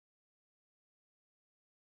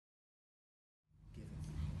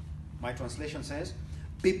My translation says,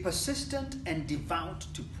 be persistent and devout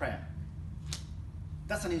to prayer.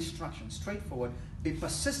 That's an instruction, straightforward. Be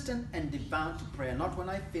persistent and devout to prayer. Not when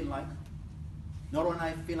I feel like,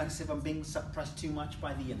 as if I'm being suppressed too much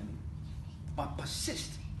by the enemy. But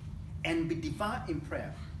persist and be devout in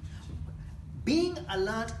prayer. Being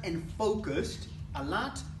alert and focused,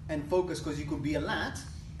 because you could be alert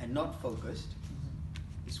and not focused.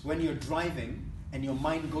 It's when you're driving and your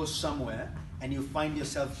mind goes somewhere and you find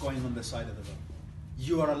yourself going on the side of the road.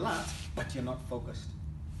 You are alert, but you're not focused.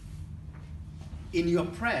 In your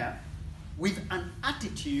prayer, with an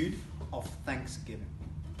attitude of thanksgiving.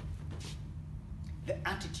 The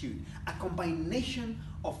attitude, a combination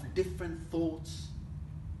of different thoughts,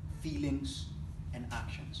 feelings, and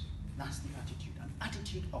actions. That's the attitude, an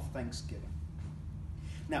attitude of thanksgiving.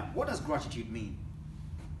 Now, what does gratitude mean?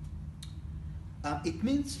 It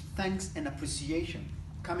means thanks and appreciation,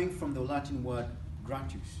 coming from the Latin word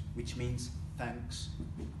gratus, which means thanks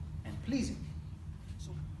and pleasing.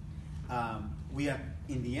 So, we are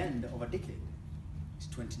in the end of a decade. It's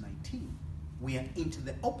 2019. We are into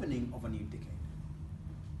the opening of a new decade,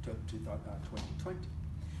 2020.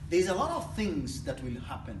 There's a lot of things that will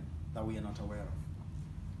happen that we are not aware of.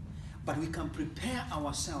 But we can prepare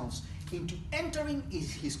ourselves into entering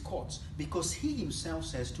his courts, because he himself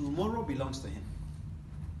says tomorrow belongs to him.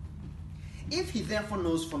 If he therefore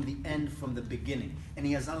knows from the end, from the beginning, and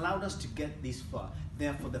he has allowed us to get this far,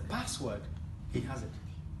 therefore the password, he has it.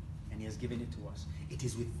 And he has given it to us. It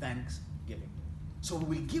is with thanksgiving. So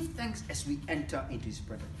we will give thanks as we enter into his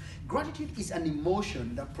presence. Gratitude is an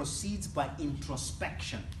emotion that proceeds by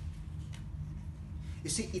introspection. You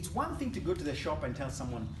see, it's one thing to go to the shop and tell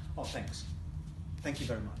someone, oh, thanks. Thank you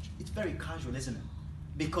very much. It's very casual, isn't it?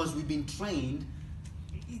 Because we've been trained,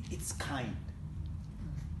 it's kind.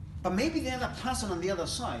 But maybe the other person on the other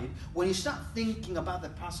side, when you start thinking about the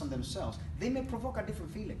person themselves, they may provoke a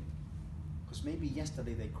different feeling. Because maybe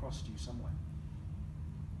yesterday they crossed you somewhere.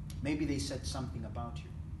 Maybe they said something about you.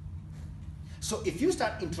 So if you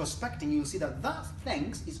start introspecting, you'll see that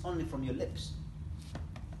thanks is only from your lips.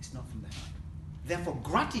 It's not from the heart. Therefore,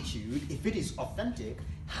 gratitude, if it is authentic,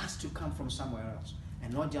 has to come from somewhere else.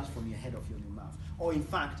 And not just from your head or from your mouth. Or in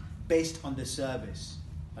fact, based on the service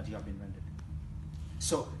that you have been rendered.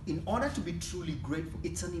 So in order to be truly grateful,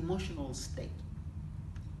 it's an emotional state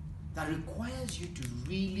that requires you to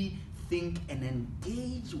really think and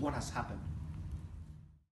engage what has happened.